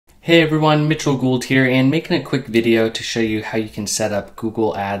Hey everyone, Mitchell Gould here, and making a quick video to show you how you can set up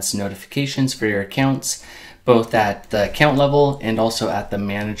Google Ads notifications for your accounts, both at the account level and also at the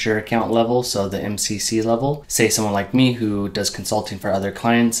manager account level, so the MCC level. Say someone like me who does consulting for other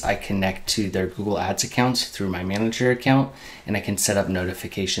clients, I connect to their Google Ads accounts through my manager account, and I can set up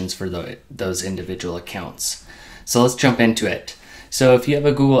notifications for those individual accounts. So let's jump into it. So if you have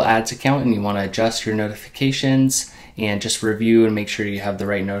a Google Ads account and you want to adjust your notifications and just review and make sure you have the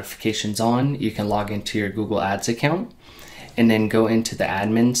right notifications on, you can log into your Google Ads account and then go into the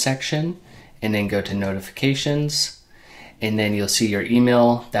admin section and then go to notifications, and then you'll see your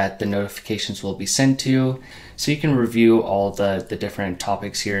email that the notifications will be sent to. So you can review all the different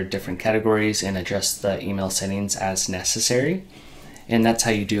topics here, different categories, and adjust the email settings as necessary. And that's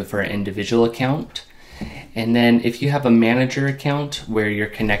how you do it for an individual account. And then if you have a manager account where you're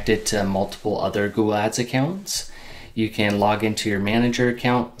connected to multiple other Google Ads accounts, you can log into your manager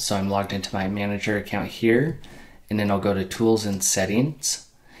account. So I'm logged into my manager account here, and then I'll go to Tools and Settings,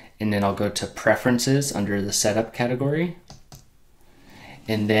 and then I'll go to Preferences under the Setup category.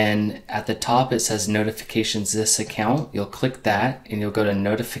 And then at the top it says Notifications This Account. You'll click that and you'll go to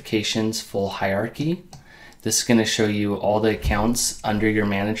Notifications Full Hierarchy. This is going to show you all the accounts under your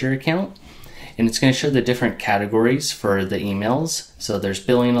manager account. And it's going to show the different categories for the emails. So there's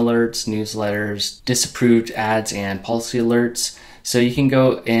billing alerts, newsletters, disapproved ads, and policy alerts. So you can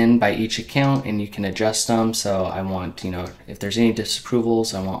go in by each account and you can adjust them. So I want, if there's any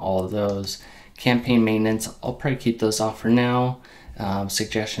disapprovals, I want all of those. Campaign maintenance, I'll probably keep those off for now.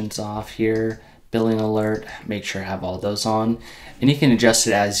 Suggestions off here. Billing alert, make sure I have all those on. And you can adjust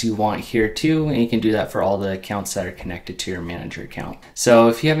it as you want here too, and you can do that for all the accounts that are connected to your manager account. So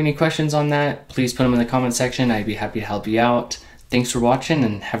if you have any questions on that, please put them in the comment section. I'd be happy to help you out. Thanks for watching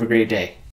and have a great day.